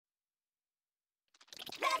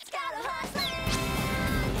Let's go to Horseland!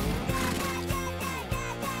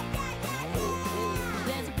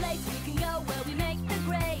 There's a place we can go where we make the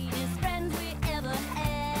greatest friends we ever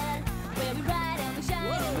had. Where we ride and we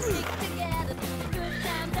shine and we stick together through the good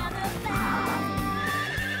times and the bad.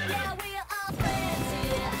 Yeah, we are all friends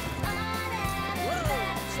here on an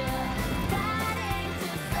adventure. Riding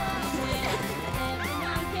to somewhere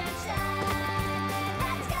everyone can shine.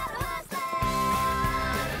 Let's go to Horseland!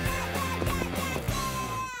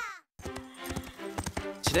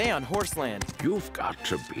 Today on Horseland, You've got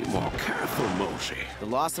to be more careful, Mosey. the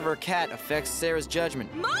loss of her cat affects Sarah's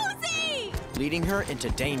judgment, Mosey! leading her into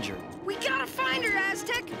danger. We gotta find her,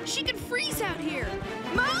 Aztec. She can freeze out here.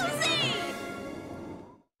 Mosey!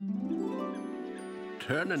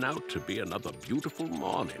 Turning out to be another beautiful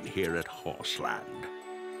morning here at Horseland.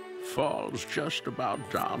 Fall's just about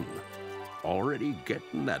done. Already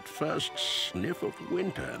getting that first sniff of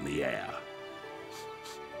winter in the air.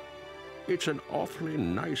 It's an awfully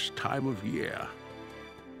nice time of year.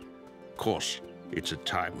 Of course, it's a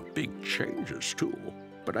time of big changes, too.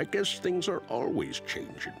 But I guess things are always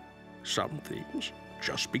changing. Some things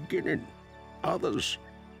just beginning. Others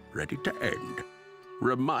ready to end.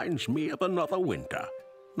 Reminds me of another winter,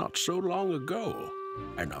 not so long ago,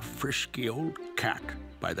 and a frisky old cat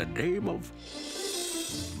by the name of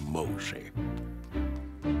Mosey.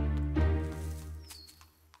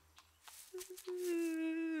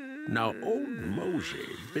 Now, old Mosey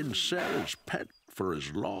had been Sarah's pet for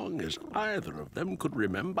as long as either of them could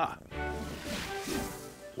remember.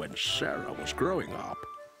 When Sarah was growing up,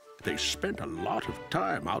 they spent a lot of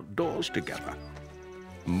time outdoors together.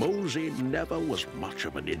 Mosey never was much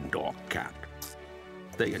of an indoor cat.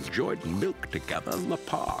 They enjoyed milk together in the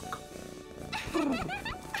park.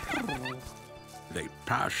 They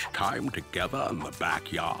passed time together in the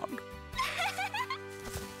backyard.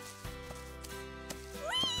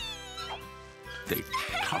 They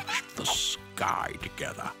touched the sky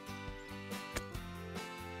together.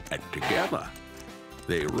 And together,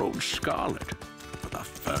 they rode Scarlet for the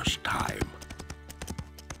first time.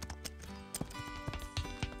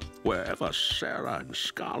 Wherever Sarah and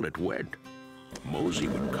Scarlet went, Mosey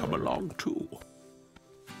would come along too.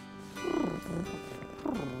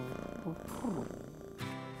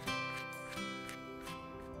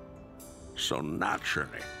 So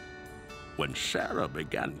naturally, when Sarah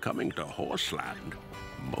began coming to Horseland,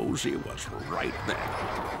 Mosey was right there.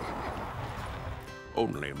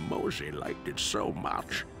 Only Mosey liked it so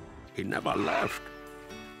much, he never left.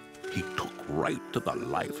 He took right to the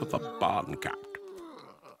life of a barn cat.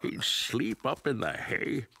 He'd sleep up in the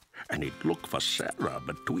hay, and he'd look for Sarah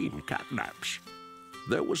between catnaps.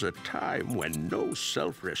 There was a time when no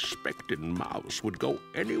self-respecting mouse would go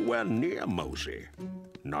anywhere near Mosey,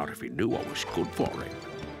 not if he knew what was good for him.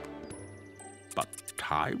 But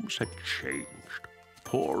times had changed.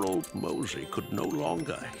 Poor old Mosey could no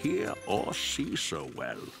longer hear or see so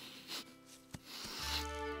well.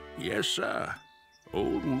 Yes, sir,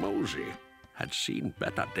 old Mosey had seen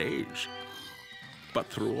better days. But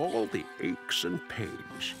through all the aches and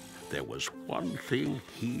pains, there was one thing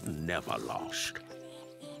he never lost.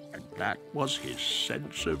 And that was his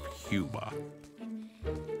sense of humor.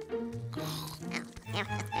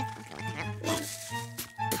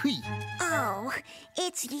 Oh,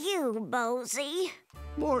 it's you, Mosey.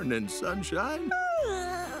 Morning, sunshine.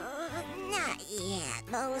 Not yet,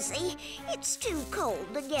 Mosey. It's too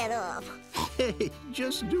cold to get up. Hey,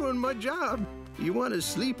 just doing my job. You want to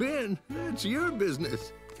sleep in? That's your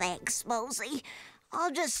business. Thanks, Mosey.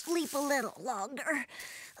 I'll just sleep a little longer.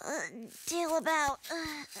 Till about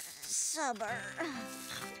summer.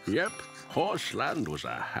 Yep, Horseland was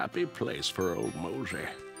a happy place for old Mosey.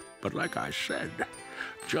 But like I said,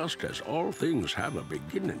 just as all things have a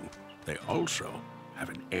beginning, they also have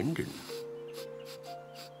an ending.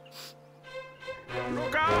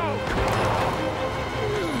 Look out!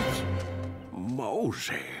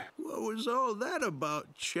 Mosey. What was all that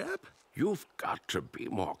about, Chap? You've got to be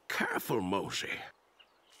more careful, Mosey.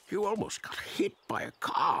 You almost got hit by a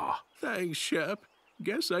car. Thanks, Shep.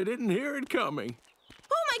 Guess I didn't hear it coming.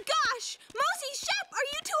 Oh my gosh! Mosey, Shep, are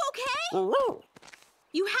you two okay?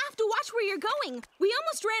 You have to watch where you're going. We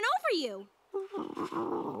almost ran over you.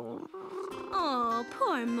 Oh,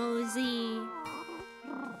 poor Mosey.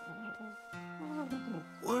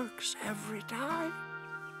 Works every time.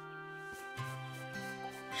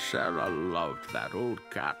 Sarah loved that old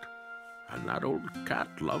cat, and that old cat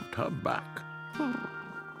loved her back.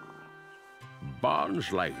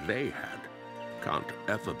 Bonds like they had can't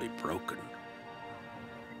ever be broken.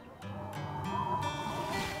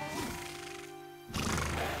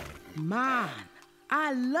 Man,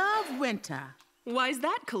 I love winter. Why's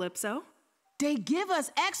that, Calypso? They give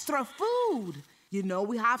us extra food. You know,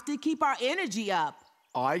 we have to keep our energy up.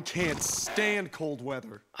 I can't stand cold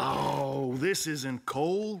weather. Oh, this isn't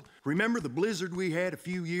cold. Remember the blizzard we had a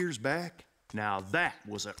few years back? Now that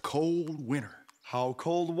was a cold winter. How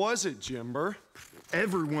cold was it, Jimber?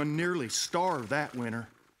 Everyone nearly starved that winter,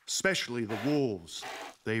 especially the wolves.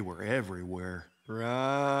 They were everywhere.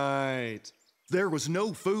 Right. There was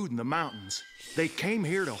no food in the mountains. They came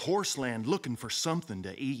here to Horseland looking for something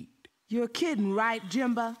to eat. You're kidding, right,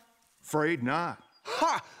 Jimba? Afraid not.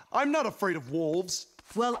 Ha! I'm not afraid of wolves.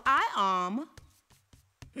 Well, I am.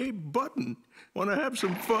 Hey, Button, wanna have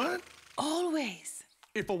some fun? Always.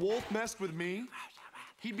 If a wolf messed with me,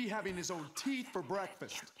 he'd be having his own teeth for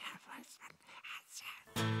breakfast.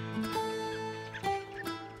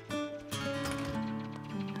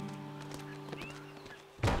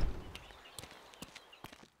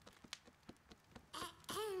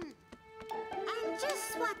 And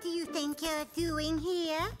just what do you think you're doing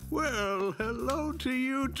here? Well, hello to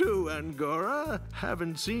you too, Angora.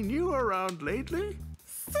 Haven't seen you around lately.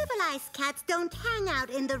 Civilized cats don't hang out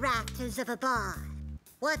in the rafters of a barn.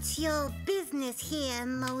 What's your business here,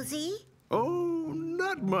 Mosey? Oh,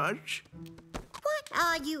 not much. What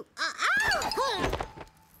are you... Ow!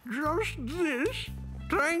 Just this.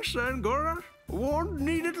 Thanks, Angora. Won't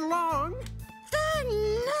need it long. The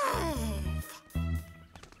nerve!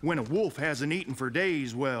 When a wolf hasn't eaten for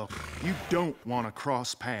days, well, you don't want to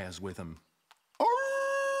cross paths with him.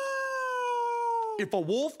 If a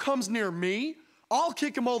wolf comes near me, I'll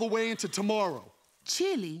kick him all the way into tomorrow.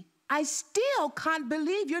 Chili, I still can't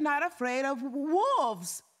believe you're not afraid of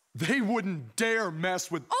wolves. They wouldn't dare mess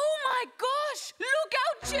with... Oh my gosh! Look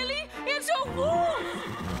out, Chili! It's a wolf!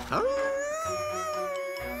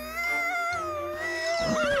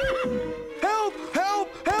 Help! Help!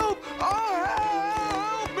 Help! Oh,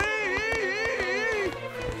 help me!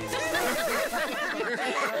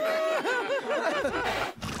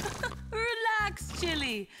 Relax,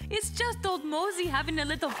 Chili. It's just old Mosey having a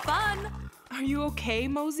little fun. Are you okay,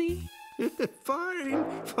 Mosey? Fine,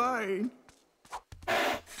 fine.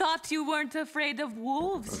 Thought you weren't afraid of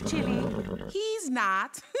wolves, Chili. He's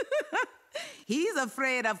not. He's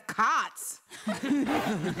afraid of cots.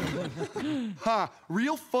 Ha!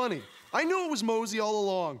 Real funny. I knew it was Mosey all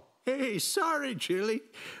along. Hey, sorry, Chili.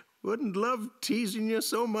 Wouldn't love teasing you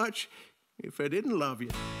so much if I didn't love you.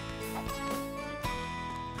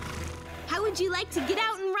 How would you like to get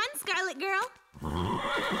out and run, Scarlet Girl?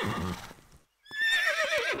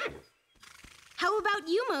 How about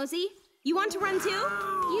you, Mosey? You want to run too?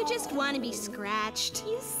 You just want to be scratched,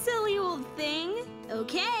 you silly old thing.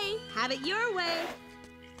 Okay, have it your way.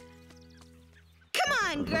 Come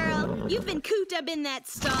on, girl. You've been cooped up in that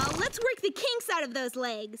stall. Let's work the kinks out of those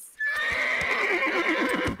legs.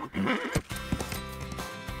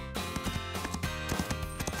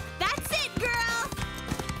 That's it, girl.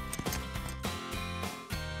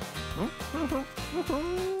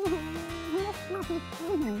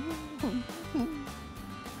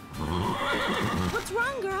 What's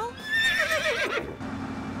wrong, girl?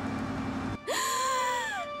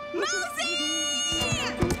 Mosey!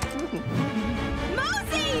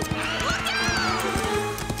 Mosey! Look out!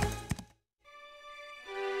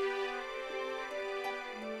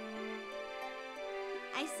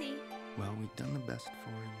 I see. Well, we've done the best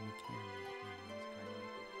for him we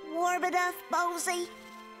can. Warm enough, Mosey?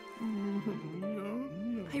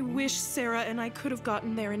 I wish Sarah and I could have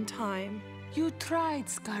gotten there in time. You tried,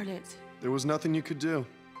 Scarlet. There was nothing you could do.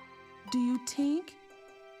 Do you think,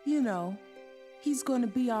 he's gonna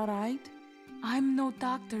be all right? I'm no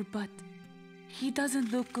doctor, but he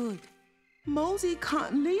doesn't look good. Mosey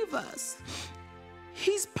can't leave us.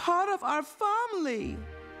 He's part of our family.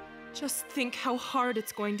 Just think how hard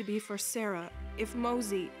it's going to be for Sarah if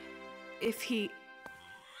Mosey, if he...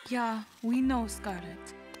 Yeah, we know,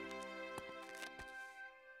 Scarlet.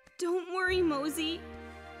 Don't worry, Mosey.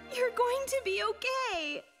 You're going to be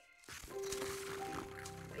okay.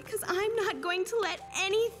 Because I'm not going to let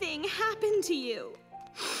anything happen to you.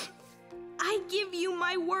 I give you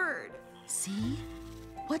my word. See?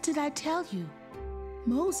 What did I tell you?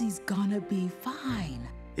 Mosey's gonna be fine.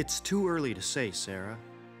 It's too early to say, Sarah.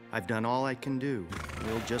 I've done all I can do.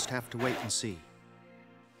 We'll just have to wait and see.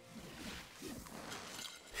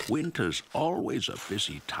 Winter's always a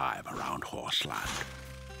busy time around Horseland.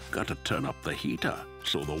 Gotta turn up the heater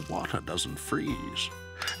so the water doesn't freeze.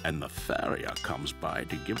 And the farrier comes by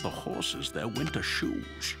to give the horses their winter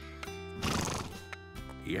shoes.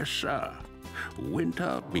 Yes, sir.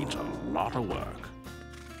 Winter means a lot of work.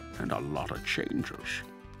 And a lot of changes.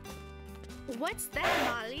 What's that,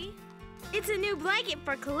 Molly? It's a new blanket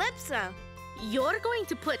for Calypso. You're going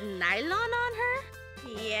to put nylon on her?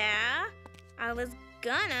 Yeah, I was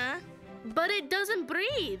gonna. But it doesn't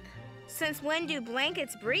breathe. Since when do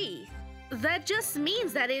blankets breathe? That just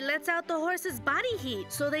means that it lets out the horse's body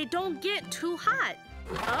heat so they don't get too hot.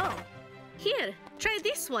 Oh. Here, try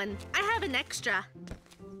this one. I have an extra.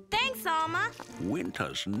 Thanks, Alma.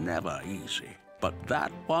 Winter's never easy, but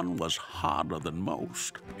that one was harder than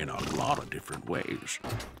most in a lot of different ways.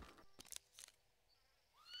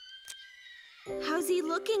 How's he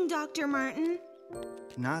looking, Dr. Martin?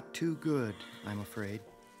 Not too good, I'm afraid.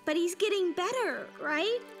 But he's getting better,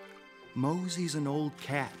 right? Mosey's an old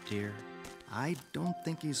cat, dear. I don't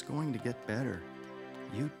think he's going to get better.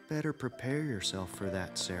 You'd better prepare yourself for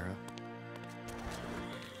that, Sarah.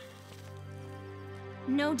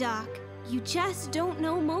 No, Doc. You just don't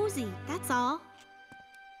know Mosey, that's all.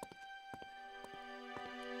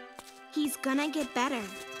 He's gonna get better.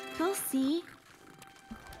 You'll see.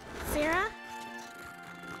 Sarah?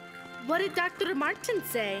 What did Dr. Martin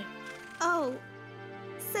say? Oh,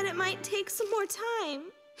 said it might take some more time.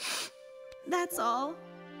 That's all.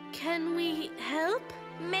 Can we help?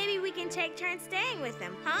 Maybe we can take turns staying with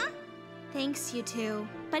him, huh? Thanks, you two.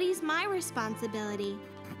 But he's my responsibility.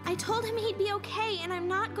 I told him he'd be okay, and I'm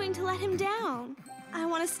not going to let him down. I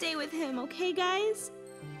want to stay with him, okay, guys?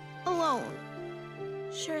 Alone.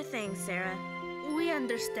 Sure thing, Sarah. We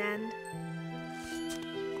understand.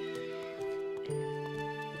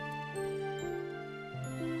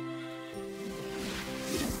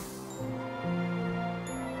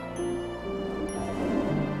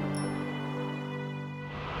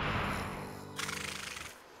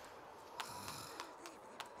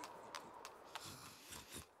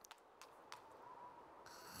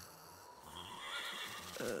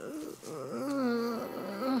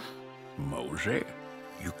 Mosey,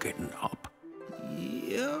 you getting up?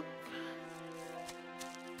 Yep.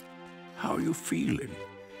 How you feeling?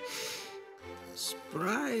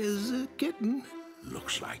 Spry as a kitten.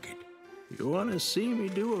 Looks like it. You want to see me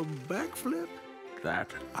do a backflip?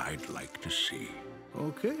 That I'd like to see.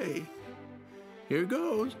 Okay. Here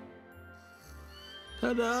goes.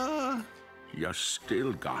 Ta-da! You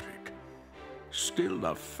still got it. Still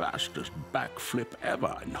the fastest backflip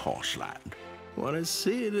ever in Horseland. Want to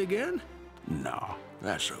see it again? No,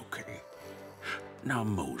 that's okay. Now,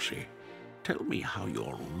 Mosey, tell me how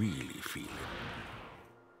you're really feeling.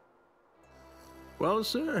 Well,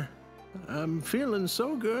 sir, I'm feeling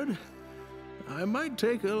so good, I might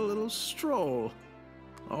take a little stroll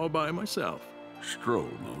all by myself. Stroll,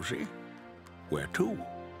 Mosey? Where to?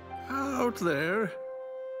 Out there.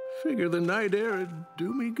 Figure the night air'd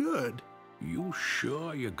do me good. You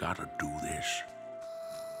sure you gotta do this?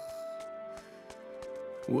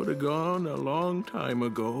 Would have gone a long time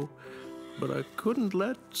ago, but I couldn't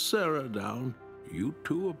let Sarah down. You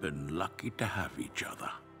two have been lucky to have each other.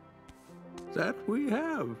 That we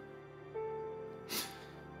have.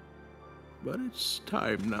 But it's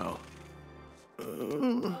time now.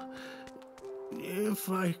 If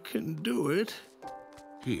I can do it.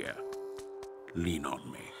 Here, lean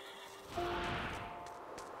on me.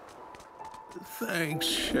 Thanks,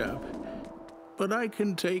 Shep. But I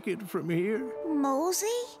can take it from here. Mosey?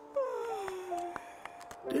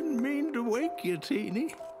 Didn't mean to wake you,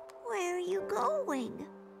 Teeny. Where are you going?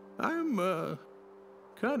 I'm,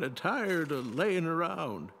 kind of tired of laying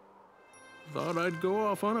around. Thought I'd go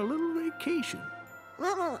off on a little vacation.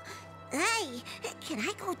 Well, hey, can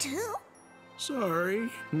I go too? Sorry,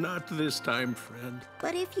 not this time, friend.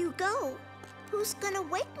 But if you go, who's gonna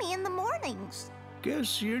wake me in the mornings?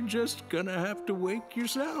 Guess you're just gonna have to wake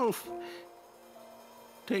yourself.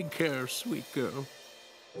 Take care, sweet girl.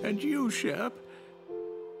 And you, Shep.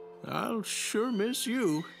 I'll sure miss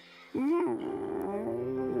you.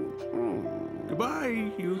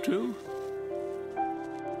 Goodbye, you two.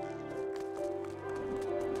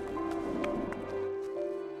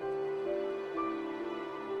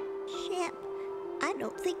 Shep, I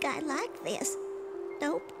don't think I like this.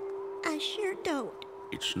 Nope, I sure don't.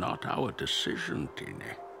 It's not our decision,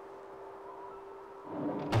 Teeny.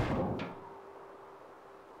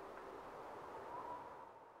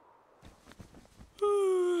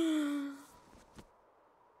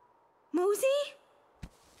 Mosey?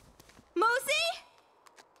 Mosey?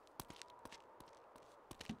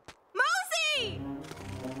 Mosey!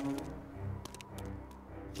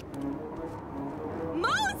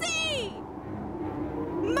 Mosey!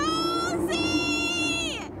 Mosey!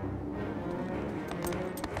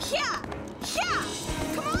 Yeah! Yeah!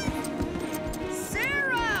 Come on!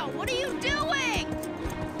 Sarah!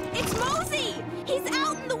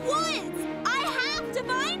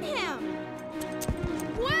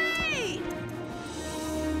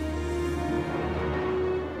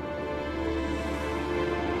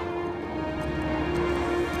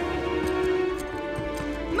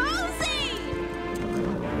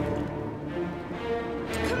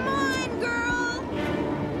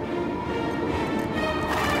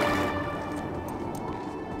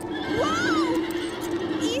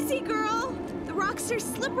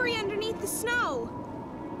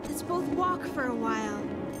 for a while.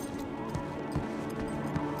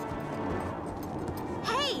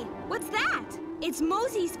 Hey, what's that? It's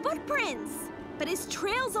Mosey's footprints. But his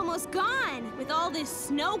trail's almost gone with all this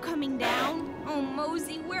snow coming down. Oh,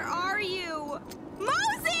 Mosey, where are you?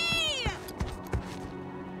 Mosey!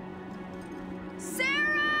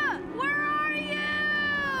 Sarah! Where are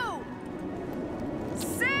you?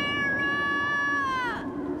 Sarah!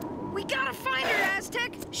 We gotta find her,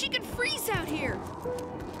 Aztec. She could freeze out here.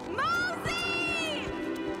 Mosey!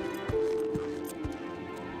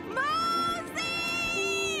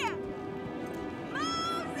 Mosey!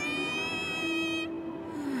 Mosey!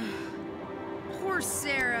 Poor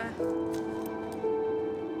Sarah.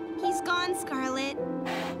 He's gone, Scarlet.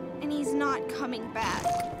 And he's not coming back.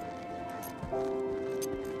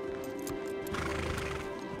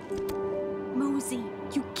 Mosey,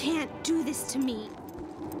 you can't do this to me.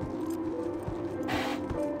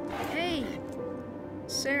 Hey,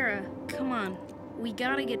 Sarah, come on. We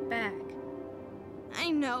gotta get back.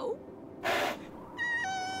 I know.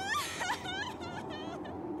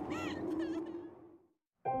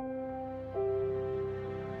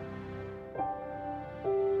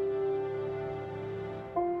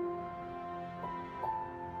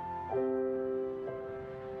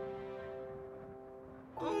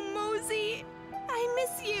 Oh, Mosey, I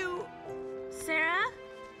miss you. Sarah,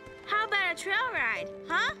 how about a trail ride,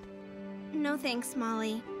 huh? No thanks,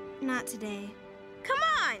 Molly. Not today. Come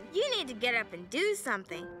on, you need to get up and do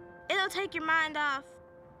something. It'll take your mind off.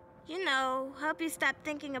 You know, help you stop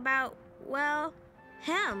thinking about, well,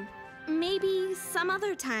 him. Maybe some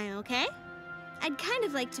other time, okay? I'd kind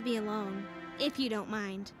of like to be alone, if you don't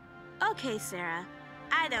mind. Okay, Sarah,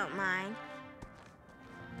 I don't mind.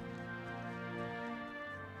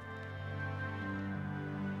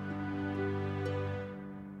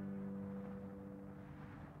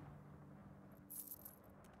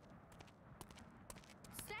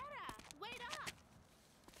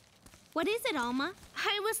 What is it, Alma?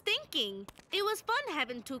 I was thinking. It was fun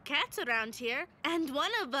having two cats around here. And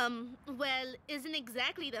one of them, well, isn't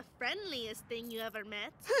exactly the friendliest thing you ever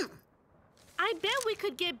met. I bet we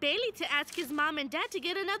could get Bailey to ask his mom and dad to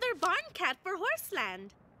get another barn cat for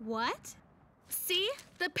Horseland. What? See?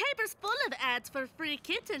 The paper's full of ads for free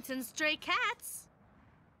kittens and stray cats.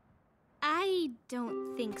 I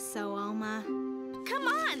don't think so, Alma. Come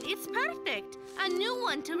on, it's perfect. A new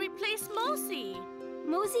one to replace Mosey.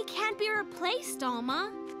 Mosey can't be replaced,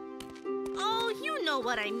 Alma. Oh, you know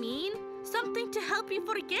what I mean. Something to help you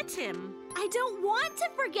forget him. I don't want to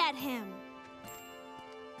forget him.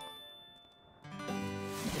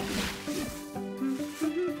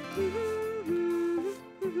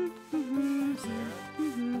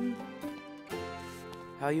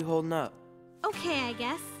 How you holding up? Okay, I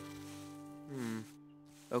guess.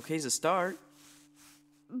 Okay's a start.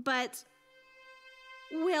 But,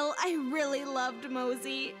 Will, I really loved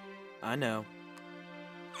Mosey. I know.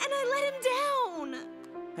 And I let him down.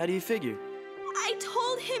 How do you figure? I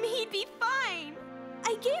told him he'd be fine.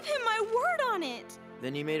 I gave him my word on it.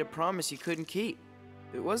 Then you made a promise you couldn't keep.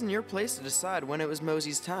 It wasn't your place to decide when it was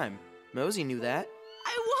Mosey's time. Mosey knew that.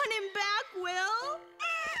 I want him back, Will.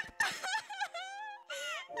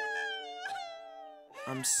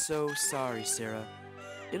 I'm so sorry, Sarah.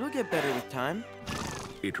 It'll get better with time.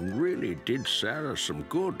 It really did Sarah some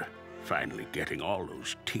good, finally getting all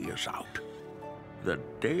those tears out. The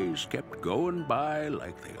days kept going by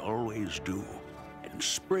like they always do, and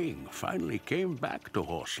spring finally came back to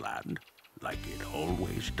Horseland like it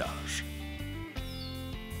always does.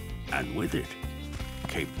 And with it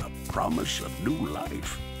came the promise of new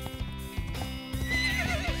life.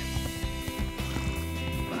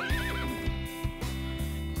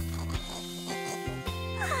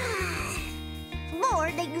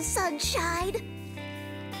 Morning sunshine.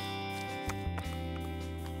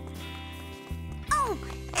 Oh,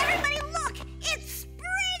 everybody look! It's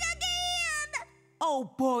spring again!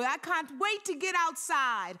 Oh boy, I can't wait to get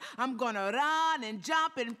outside. I'm gonna run and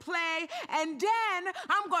jump and play, and then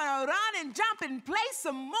I'm gonna run and jump and play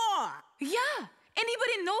some more. Yeah!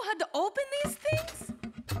 Anybody know how to open these things?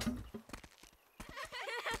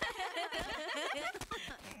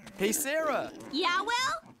 Hey, Sarah! Yeah,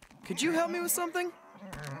 Will? Could you help me with something?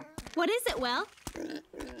 What is it, Will?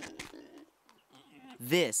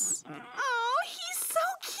 This. Oh, he's so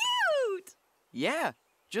cute! Yeah,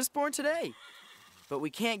 just born today. But we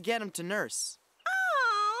can't get him to nurse.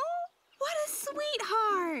 Oh, what a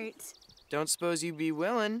sweetheart. Don't suppose you'd be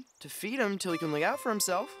willing to feed him till he can look out for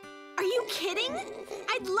himself? Are you kidding?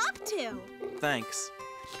 I'd love to. Thanks.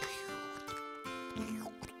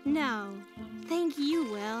 No, thank you,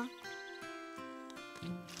 Will.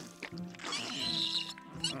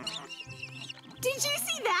 Did you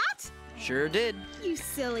see that? Sure did. You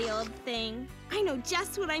silly old thing. I know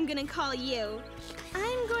just what I'm gonna call you.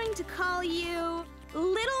 I'm going to call you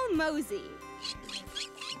Little Mosey.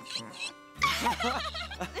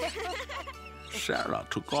 Sarah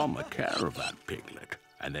took all the care of that piglet,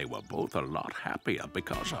 and they were both a lot happier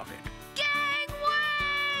because of it.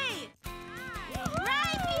 Gangway!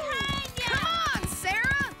 Right behind you! Come on,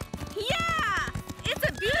 Sarah! Yeah! It's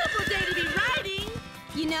a beautiful day to be riding!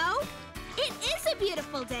 You know, it is a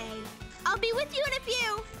beautiful day. I'll be with you in a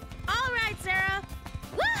few. All right, Sarah.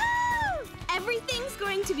 Woohoo! Everything's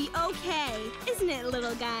going to be okay, isn't it,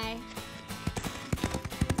 little guy?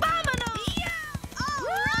 Vámonos! Yeah! All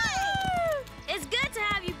right! It's good to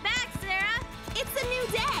have you back, Sarah. It's a new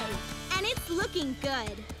day, and it's looking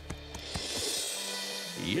good.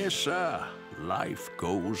 Yes, sir. Life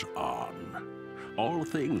goes on. All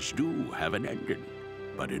things do have an ending,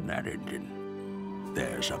 but in that ending,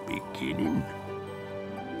 there's a beginning.